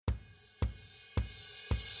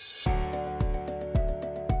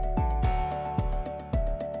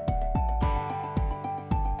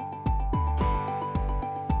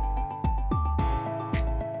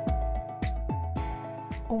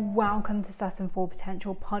Welcome to Sutton Full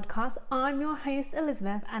Potential podcast. I'm your host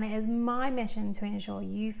Elizabeth, and it is my mission to ensure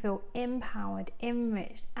you feel empowered,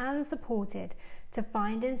 enriched and supported to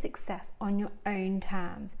finding success on your own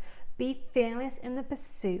terms. Be fearless in the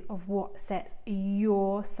pursuit of what sets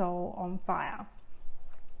your soul on fire.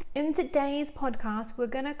 In today's podcast, we're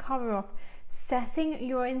going to cover off setting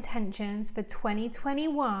your intentions for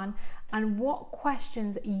 2021 and what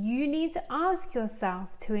questions you need to ask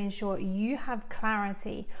yourself to ensure you have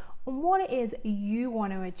clarity on what it is you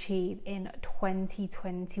want to achieve in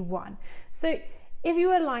 2021. So if you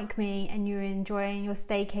are like me and you're enjoying your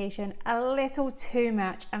staycation a little too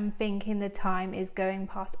much and thinking the time is going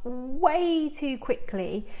past way too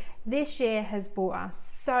quickly, this year has brought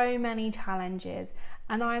us so many challenges,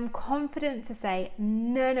 and I'm confident to say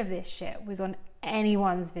none of this shit was on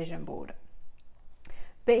anyone's vision board.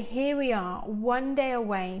 But here we are, one day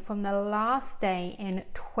away from the last day in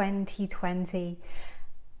 2020.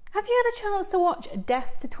 Have you had a chance to watch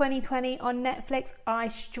Death to 2020 on Netflix? I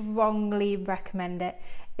strongly recommend it.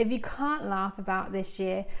 If you can't laugh about this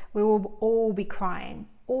year, we will all be crying.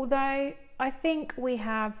 Although I think we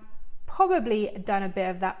have probably done a bit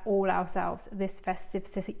of that all ourselves this festive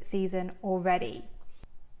season already.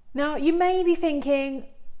 Now, you may be thinking,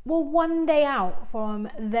 well, one day out from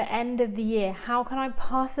the end of the year, how can I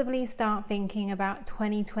possibly start thinking about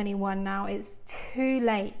 2021 now? It's too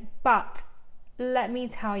late. But let me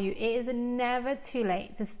tell you, it is never too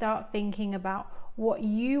late to start thinking about what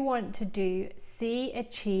you want to do, see,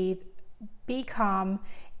 achieve, become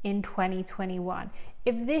in 2021.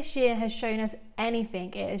 If this year has shown us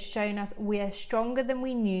anything, it has shown us we are stronger than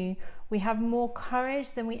we knew, we have more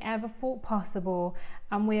courage than we ever thought possible,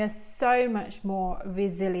 and we are so much more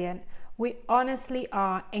resilient. We honestly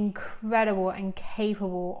are incredible and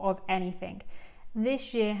capable of anything.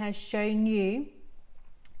 This year has shown you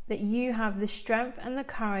that you have the strength and the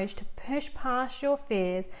courage to push past your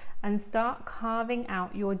fears and start carving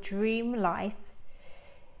out your dream life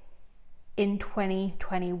in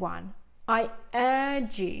 2021. I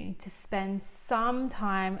urge you to spend some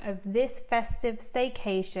time of this festive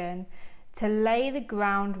staycation to lay the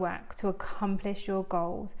groundwork to accomplish your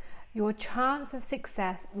goals. Your chance of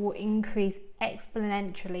success will increase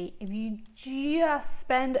exponentially if you just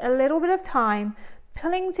spend a little bit of time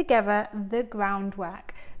pulling together the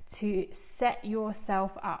groundwork to set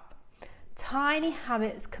yourself up. Tiny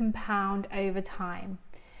habits compound over time.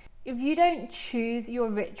 If you don't choose your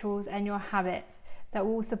rituals and your habits that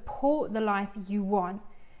will support the life you want,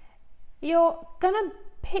 you're gonna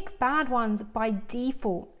pick bad ones by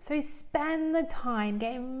default. So spend the time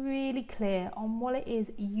getting really clear on what it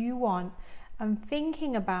is you want and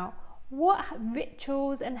thinking about what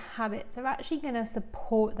rituals and habits are actually gonna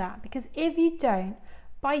support that. Because if you don't,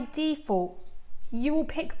 by default, you will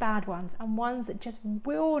pick bad ones and ones that just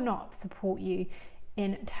will not support you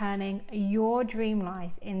in turning your dream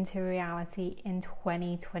life into reality in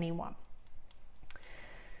 2021.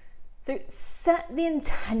 So set the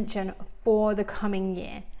intention for the coming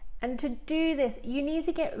year. And to do this, you need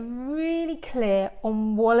to get really clear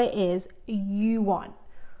on what it is you want.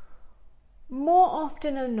 More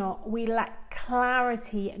often than not, we lack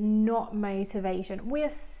clarity, not motivation. We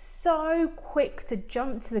are so quick to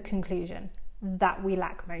jump to the conclusion that we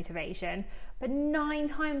lack motivation, but 9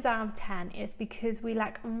 times out of 10 it's because we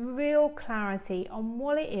lack real clarity on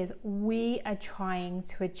what it is we are trying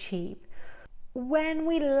to achieve. When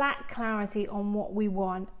we lack clarity on what we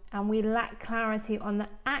want and we lack clarity on the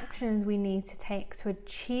actions we need to take to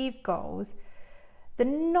achieve goals, the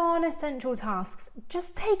non-essential tasks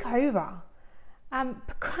just take over.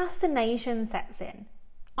 Procrastination sets in.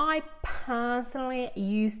 I personally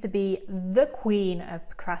used to be the queen of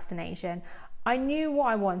procrastination. I knew what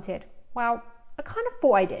I wanted. Well, I kind of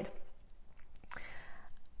thought I did.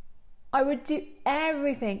 I would do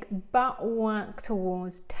everything but work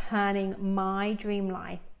towards turning my dream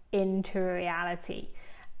life into a reality.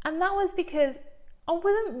 And that was because I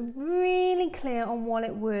wasn't really clear on what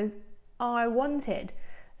it was I wanted.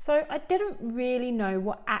 So I didn't really know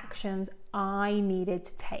what actions I needed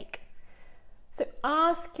to take. So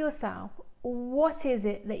ask yourself, what is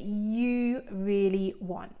it that you really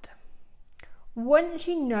want? Once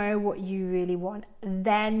you know what you really want,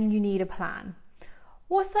 then you need a plan.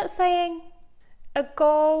 What's that saying? A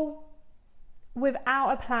goal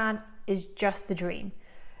without a plan is just a dream.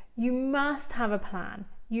 You must have a plan.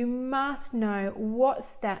 You must know what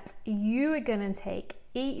steps you are going to take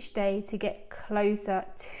each day to get closer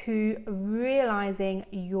to realizing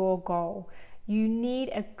your goal. You need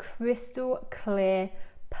a crystal clear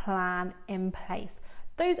plan in place.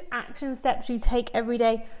 Those action steps you take every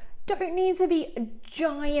day don't need to be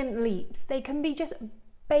giant leaps. They can be just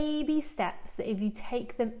baby steps that, if you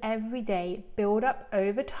take them every day, build up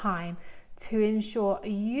over time to ensure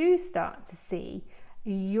you start to see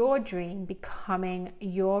your dream becoming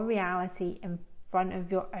your reality in front of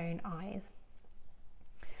your own eyes.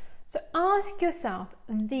 So ask yourself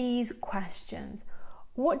these questions.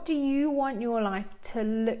 What do you want your life to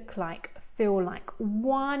look like, feel like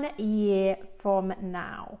 1 year from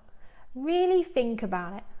now? Really think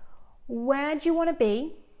about it. Where do you want to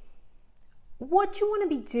be? What do you want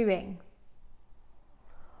to be doing?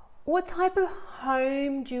 What type of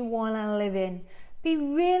home do you want to live in? Be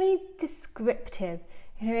really descriptive.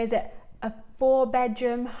 Is it a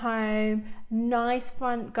 4-bedroom home, nice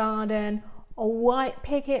front garden, a white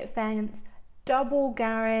picket fence, double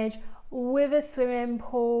garage, with a swimming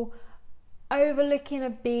pool, overlooking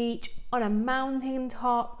a beach, on a mountain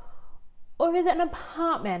top? Or is it an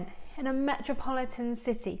apartment in a metropolitan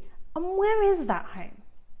city? And where is that home?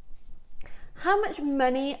 How much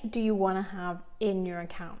money do you want to have in your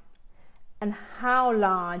account? And how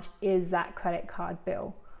large is that credit card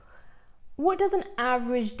bill? What does an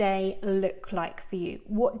average day look like for you?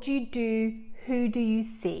 What do you do? Who do you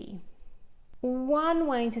see? One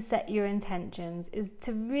way to set your intentions is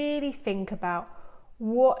to really think about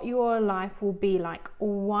what your life will be like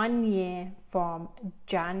 1 year from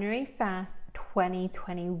January 1st,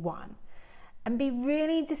 2021. And be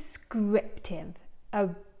really descriptive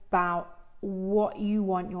about what you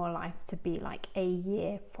want your life to be like a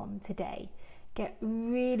year from today. Get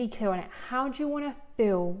really clear on it. How do you want to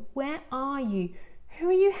feel? Where are you? Who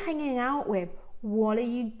are you hanging out with? What are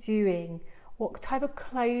you doing? What type of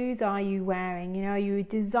clothes are you wearing? Are you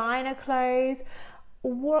designer clothes?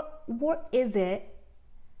 What is it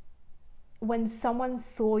when someone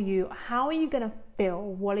saw you? How are you going to feel?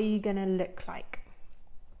 What are you going to look like?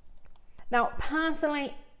 Now,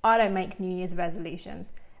 personally, I don't make New Year's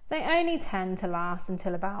resolutions. They only tend to last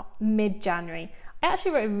until about mid-January. I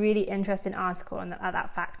actually wrote a really interesting article on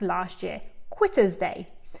that fact last year, Quitter's Day.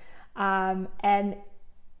 And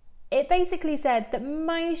it basically said that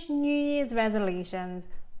most New Year's resolutions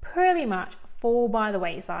pretty much fall by the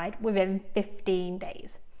wayside within 15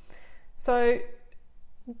 days. So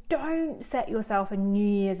don't set yourself a New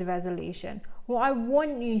Year's resolution. What I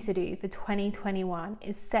want you to do for 2021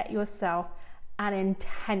 is set yourself an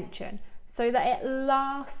intention so that it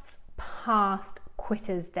lasts past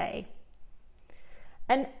Quitter's Day.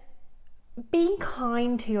 And be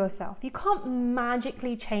kind to yourself. You can't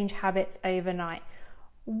magically change habits overnight.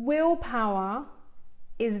 Willpower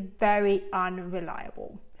is very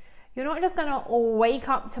unreliable. You're not just going to wake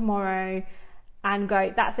up tomorrow and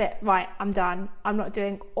go, that's it, right, I'm done. I'm not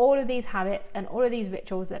doing all of these habits and all of these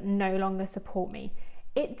rituals that no longer support me.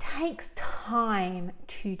 It takes time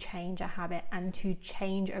to change a habit and to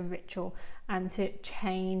change a ritual and to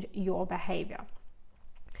change your behavior.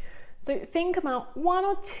 So think about 1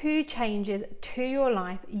 or 2 changes to your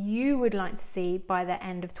life you would like to see by the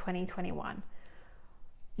end of 2021.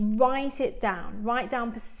 Write it down. Write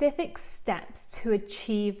down specific steps to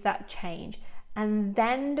achieve that change, and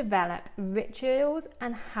then develop rituals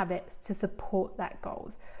and habits to support that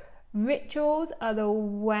goals. Rituals are the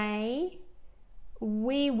way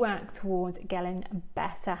we work towards getting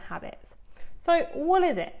better habits. So what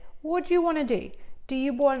is it? What do you want to do? Do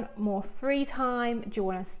you want more free time? Do you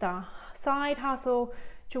want to start a side hustle?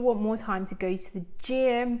 Do you want more time to go to the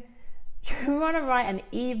gym? Do you want to write an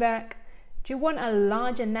ebook? Do you want a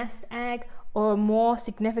larger nest egg or a more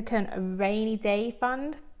significant rainy day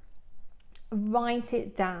fund? Write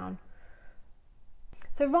it down.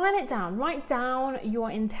 So write it down. Write down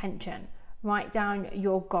your intention. Write down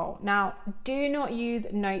your goal. Now, do not use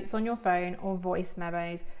notes on your phone or voice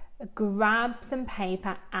memos. Grab some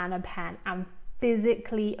paper and a pen and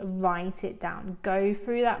physically write it down. Go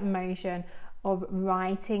through that motion of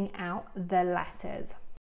writing out the letters.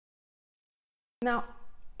 Now,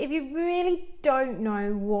 if you really don't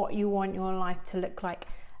know what you want your life to look like,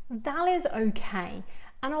 that is okay.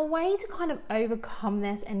 And a way to kind of overcome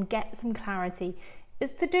this and get some clarity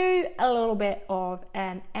is to do a little bit of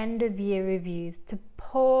an end of year reviews, to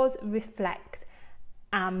pause, reflect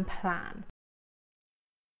and plan.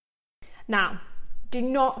 Now, do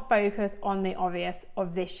not focus on the obvious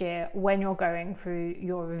of this year when you're going through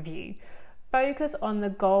your review. Focus on the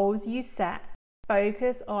goals you set.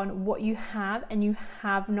 Focus on what you have and you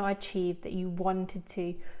have not achieved that you wanted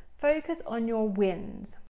to. Focus on your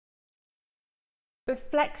wins.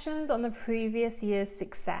 Reflections on the previous year's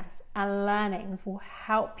success and learnings will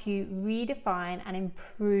help you redefine and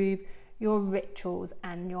improve your rituals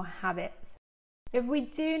and your habits. If we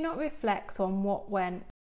do not reflect on what went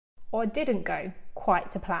or didn't go quite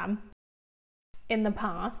to plan in the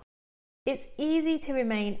past, It's easy to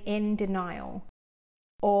remain in denial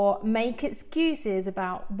or make excuses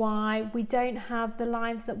about why we don't have the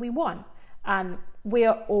lives that we want. And we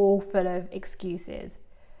are all full of excuses.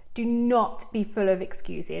 Do not be full of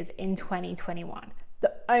excuses in 2021.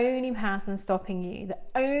 The only person stopping you, the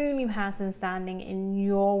only person standing in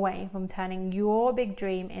your way from turning your big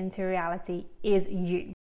dream into reality is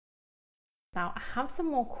you. Now, I have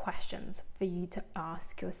some more questions for you to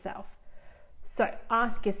ask yourself. So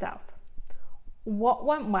ask yourself, what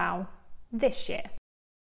went well this year?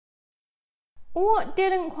 What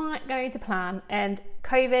didn't quite go to plan? And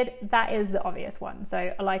COVID, that is the obvious one.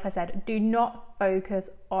 So like I said, do not focus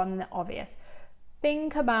on the obvious.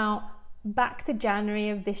 Think about back to January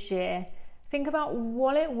of this year. Think about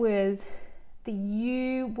what it was that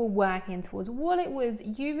you were working towards, what it was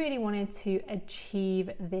you really wanted to achieve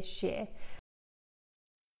this year.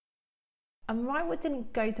 And write what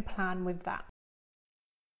didn't go to plan with that.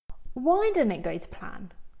 Why didn't it go to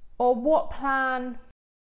plan? Or what plan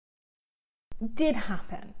did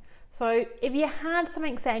happen? So if you had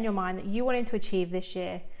something set in your mind that you wanted to achieve this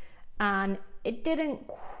year and it didn't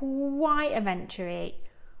quite eventuate,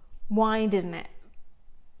 why didn't it?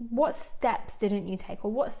 What steps didn't you take,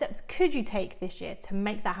 or what steps could you take this year to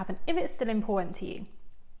make that happen if it's still important to you?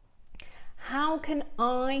 How can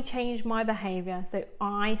I change my behavior so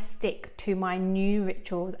I stick to my new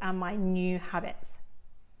rituals and my new habits?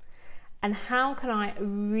 And how can I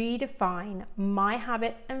redefine my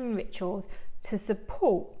habits and rituals to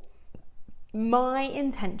support my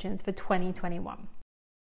intentions for 2021?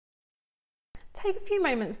 Take a few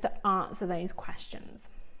moments to answer those questions.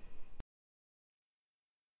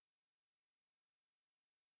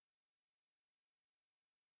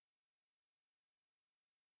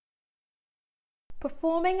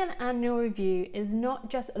 Performing an annual review is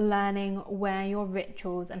not just learning where your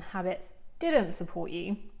rituals and habits didn't support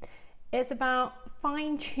you. It's about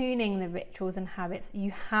fine-tuning the rituals and habits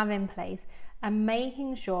you have in place and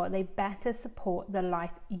making sure they better support the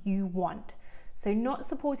life you want. So not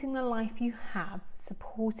supporting the life you have,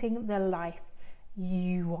 supporting the life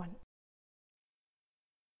you want.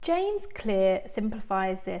 James Clear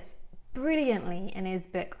simplifies this brilliantly in his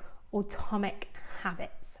book, Atomic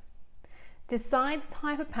Habits. Decide the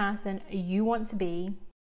type of person you want to be.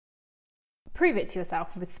 Prove it to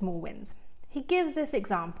yourself with small wins. He gives this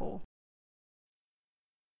example.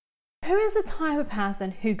 Who is the type of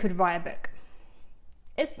person who could write a book?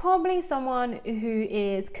 It's probably someone who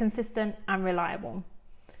is consistent and reliable.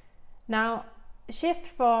 Now, shift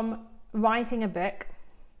from writing a book,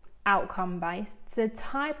 outcome-based, to the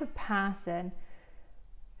type of person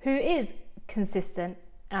who is consistent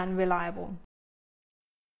and reliable.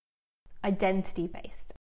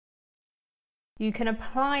 Identity-based. You can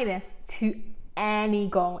apply this to any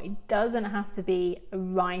goal. It doesn't have to be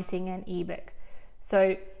writing an ebook.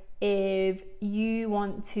 So if you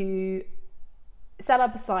want to set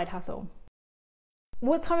up a side hustle,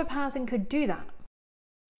 what type of person could do that?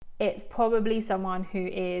 It's probably someone who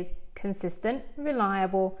is consistent,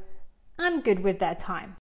 reliable, and good with their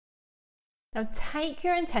time. Now take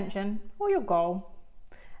your intention or your goal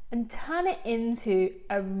and turn it into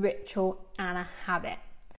a ritual and a habit.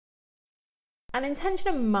 An intention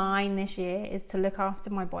of mine this year is to look after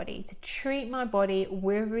my body, to treat my body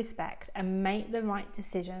with respect and make the right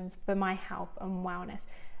decisions for my health and wellness.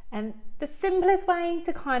 And the simplest way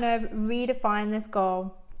to kind of redefine this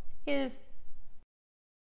goal is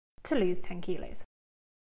to lose 10 kilos.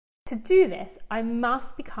 To do this, I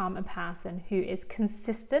must become a person who is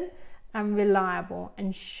consistent and reliable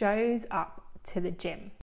and shows up to the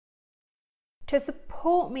gym. To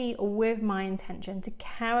support me with my intention to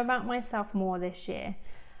care about myself more this year,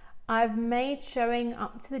 I've made showing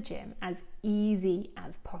up to the gym as easy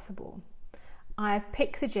as possible. I've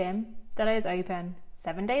picked a gym that is open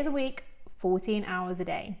 7 days a week, 14 hours a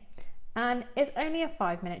day, and it's only a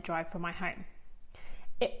 5-minute drive from my home.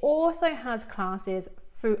 It also has classes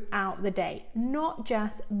throughout the day, not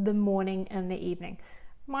just the morning and the evening.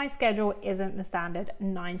 My schedule isn't the standard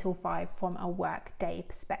 9 till 5 from a work day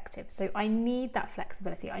perspective. So I need that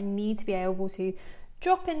flexibility. I need to be able to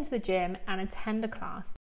drop into the gym and attend a class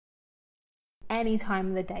any time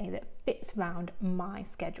of the day that fits around my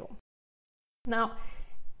schedule. Now,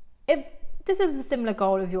 if this is a similar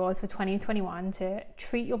goal of yours for 2021, to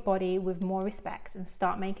treat your body with more respect and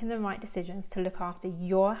start making the right decisions to look after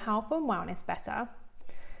your health and wellness better,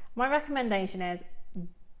 my recommendation is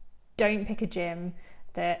don't pick a gym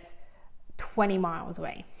that's 20 miles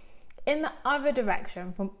away. In the other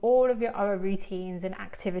direction from all of your other routines and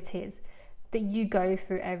activities that you go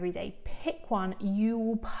through every day, pick one you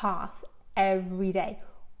will pass every day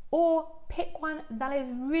or pick one that is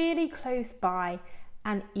really close by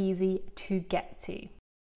and easy to get to.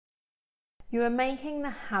 You are making the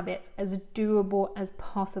habits as doable as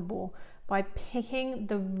possible by picking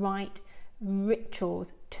the right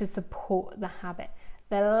rituals to support the habit.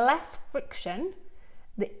 The less friction,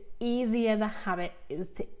 the easier the habit is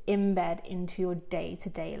to embed into your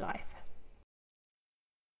day-to-day life.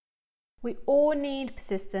 We all need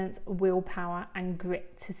persistence, willpower, and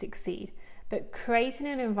grit to succeed, but creating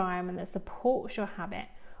an environment that supports your habit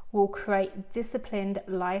will create a disciplined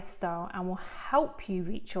lifestyle and will help you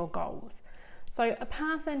reach your goals. So a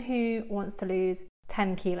person who wants to lose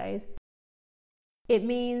 10 kilos, it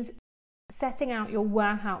means setting out your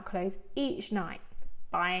workout clothes each night,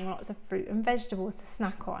 buying lots of fruit and vegetables to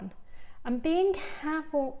snack on, and being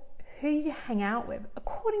careful who you hang out with.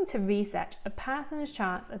 According to research, a person's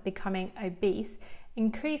chance of becoming obese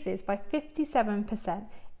increases by 57%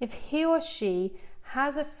 if he or she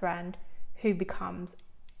has a friend who becomes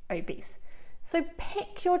obese. So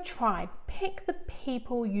pick your tribe, pick the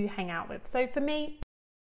people you hang out with. So for me,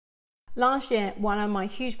 last year, one of my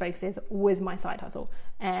huge focuses was my side hustle.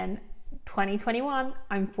 And 2021,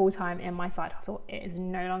 I'm full-time in my side hustle. It is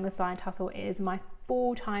no longer side hustle, it is my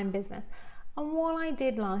full-time business. And what I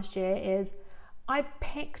did last year is I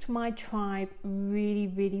picked my tribe really,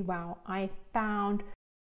 really well. I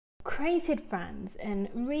created friends and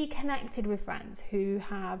reconnected with friends who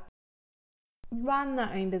have run their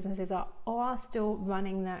own businesses or are still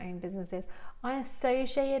running their own businesses. I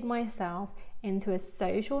associated myself into a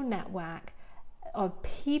social network of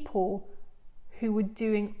people who were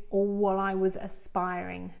doing all what I was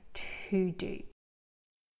aspiring to do.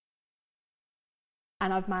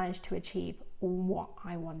 And I've managed to achieve what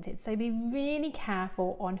I wanted. So be really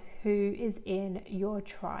careful on who is in your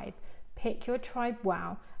tribe. Pick your tribe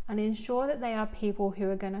well and ensure that they are people who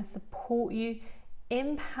are going to support you,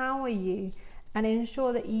 empower you, and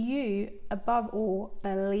ensure that you, above all,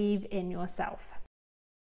 believe in yourself.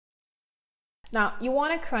 Now, you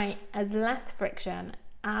want to create as less friction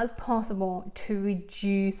as possible to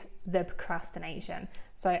reduce the procrastination.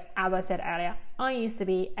 So as I said earlier, I used to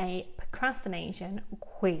be a procrastination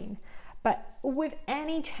queen. But with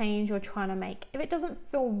any change you're trying to make, if it doesn't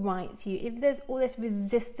feel right to you, if there's all this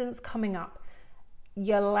resistance coming up,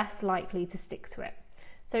 you're less likely to stick to it.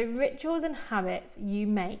 So rituals and habits you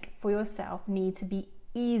make for yourself need to be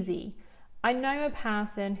easy. I know a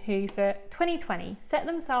person who for 2020 set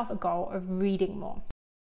themselves a goal of reading more.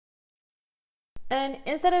 And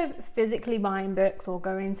instead of physically buying books or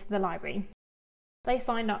going to the library, they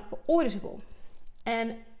signed up for Audible.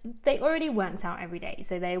 And they already worked out every day.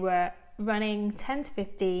 So they were running 10 to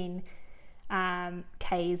 15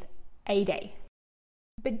 Ks a day.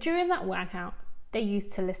 But during that workout, they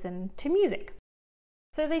used to listen to music.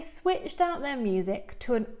 So they switched out their music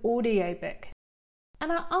to an audiobook.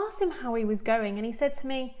 And I asked him how he was going, and he said to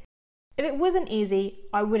me, if it wasn't easy,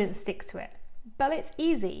 I wouldn't stick to it. But it's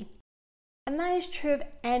easy. And that is true of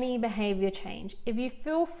any behavior change. If you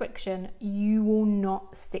feel friction, you will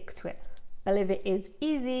not stick to it. But if it is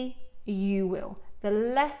easy, you will. The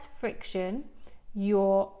less friction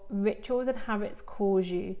your rituals and habits cause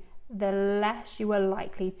you, the less you are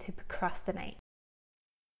likely to procrastinate.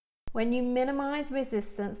 When you minimize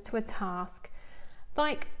resistance to a task,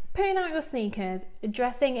 like putting out your sneakers,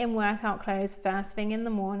 dressing in workout clothes first thing in the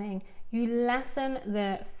morning, you lessen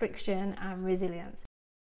the friction and resilience.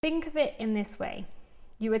 Think of it in this way.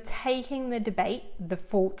 You are taking the debate, the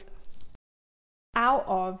fault, out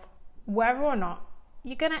of whether or not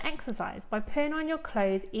you're going to exercise. By putting on your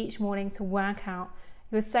clothes each morning to work out,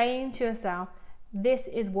 you're saying to yourself, this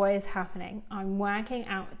is what is happening. I'm working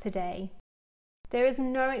out today. There is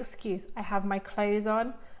no excuse. I have my clothes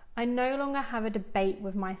on. I no longer have a debate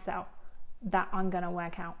with myself that I'm going to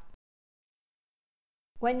work out.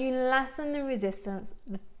 When you lessen the resistance,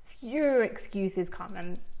 the fewer excuses come.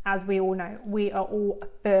 And as we all know, we are all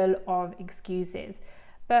full of excuses.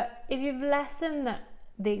 But if you've lessened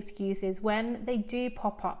the excuses, when they do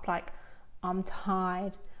pop up, like I'm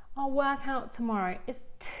tired, I'll work out tomorrow, it's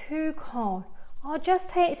too cold, I'll just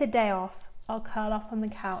take the day off, I'll curl up on the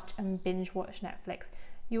couch and binge watch Netflix,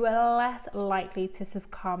 you are less likely to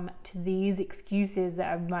succumb to these excuses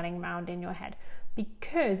that are running around in your head,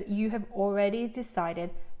 because you have already decided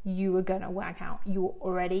you are going to work out. You are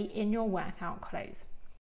already in your workout clothes.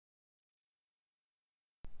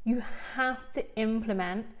 You have to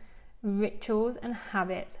implement rituals and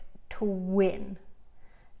habits to win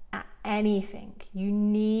at anything. You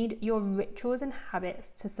need your rituals and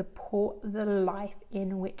habits to support the life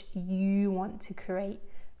in which you want to create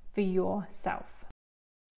for yourself.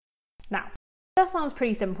 Now, that sounds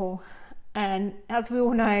pretty simple, And as we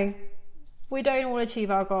all know, we don't all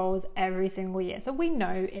achieve our goals every single year. So we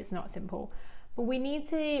know it's not simple, but we need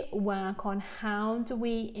to work on how do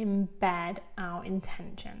we embed our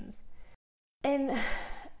intentions. And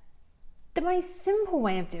the most simple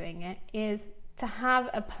way of doing it is to have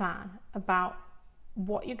a plan about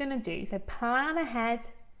what you're going to do. So plan ahead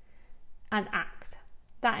and act.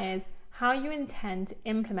 That is how you intend to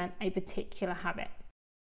implement a particular habit.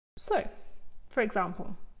 So, for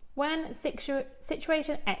example, when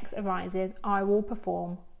situation X arises, I will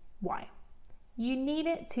perform Y. You need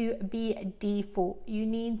it to be default. You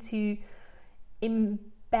need to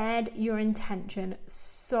embed your intention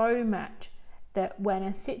so much that when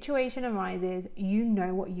a situation arises, you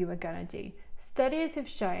know what you are going to do. Studies have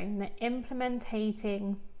shown that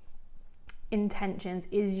implementing intentions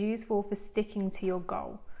is useful for sticking to your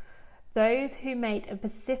goal. Those who make a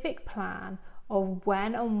specific plan of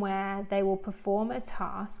when and where they will perform a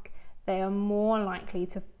task, they are more likely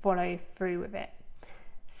to follow through with it.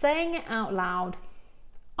 Saying it out loud,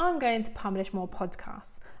 I'm going to publish more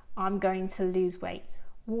podcasts, I'm going to lose weight,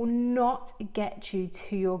 will not get you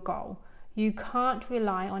to your goal. You can't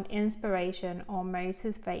rely on inspiration or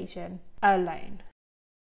motivation alone.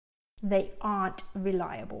 They aren't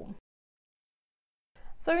reliable.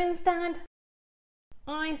 So instead,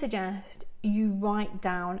 I suggest you write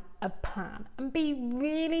down a plan and be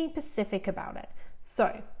really specific about it.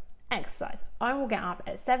 So, exercise. I will get up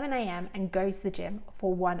at 7 a.m. and go to the gym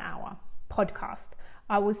for 1 hour. Podcast.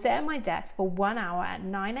 I will sit at my desk for 1 hour at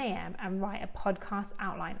 9 a.m. and write a podcast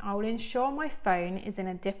outline. I will ensure my phone is in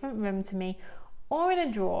a different room to me or in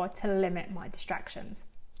a drawer to limit my distractions.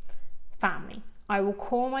 Family. I will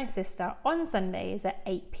call my sister on Sundays at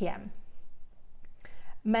 8 p.m.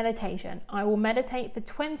 Meditation. I will meditate for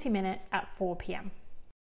 20 minutes at 4 p.m.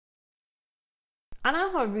 And I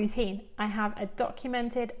have a routine. I have a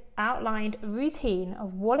documented, outlined routine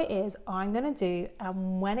of what it is I'm going to do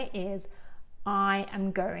and when it is I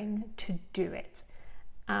am going to do it.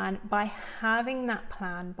 And by having that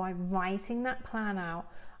plan, by writing that plan out,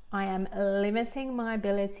 I am limiting my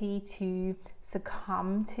ability to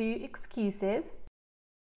succumb to excuses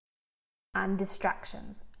and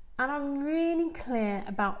distractions. And I'm really clear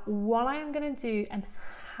about what I am going to do and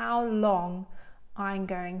how long I'm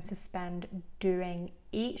going to spend doing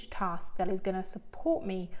each task that is going to support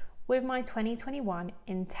me with my 2021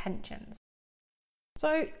 intentions.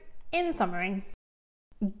 So, in summary,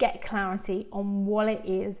 get clarity on what it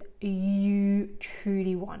is you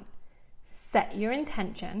truly want. Set your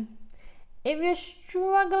intention. If you're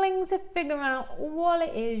struggling to figure out what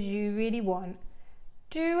it is you really want,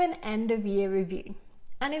 do an end of year review.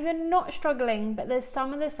 And if you're not struggling, but there's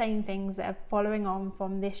some of the same things that are following on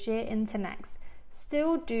from this year into next,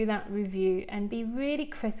 still do that review and be really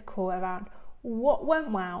critical around what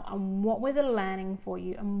went well and what was a learning for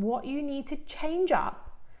you and what you need to change up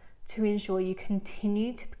to ensure you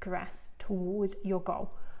continue to progress towards your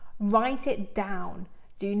goal. Write it down.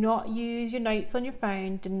 Do not use your notes on your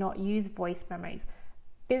phone. Do not use voice memos.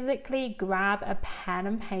 Physically grab a pen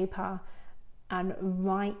and paper and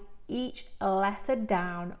write each letter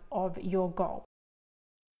down of your goal.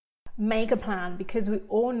 Make a plan, because we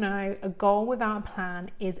all know a goal without a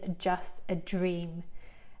plan is just a dream.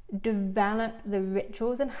 Develop the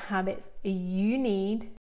rituals and habits you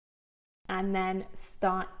need, and then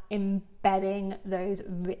start embedding those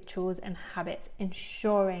rituals and habits,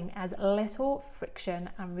 ensuring as little friction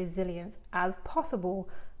and resilience as possible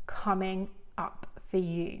coming up for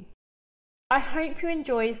you. I hope you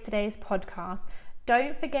enjoyed today's podcast.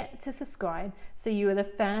 Don't forget to subscribe so you are the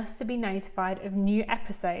first to be notified of new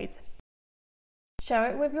episodes.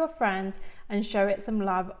 Share it with your friends and show it some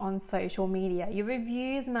love on social media. Your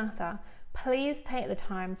reviews matter. Please take the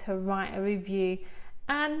time to write a review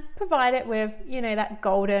and provide it with, that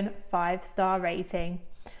golden 5-star rating.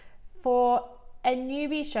 For a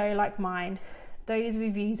newbie show like mine, those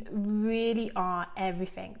reviews really are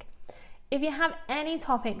everything. If you have any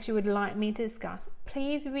topics you would like me to discuss,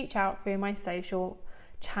 please reach out through my social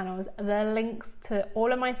channels. The links to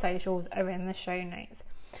all of my socials are in the show notes.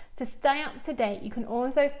 To stay up to date, you can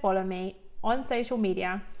also follow me on social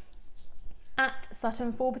media at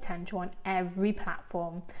Sutton Full Potential on every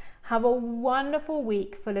platform. Have a wonderful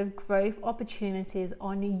week full of growth opportunities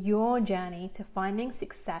on your journey to finding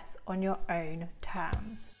success on your own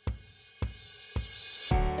terms.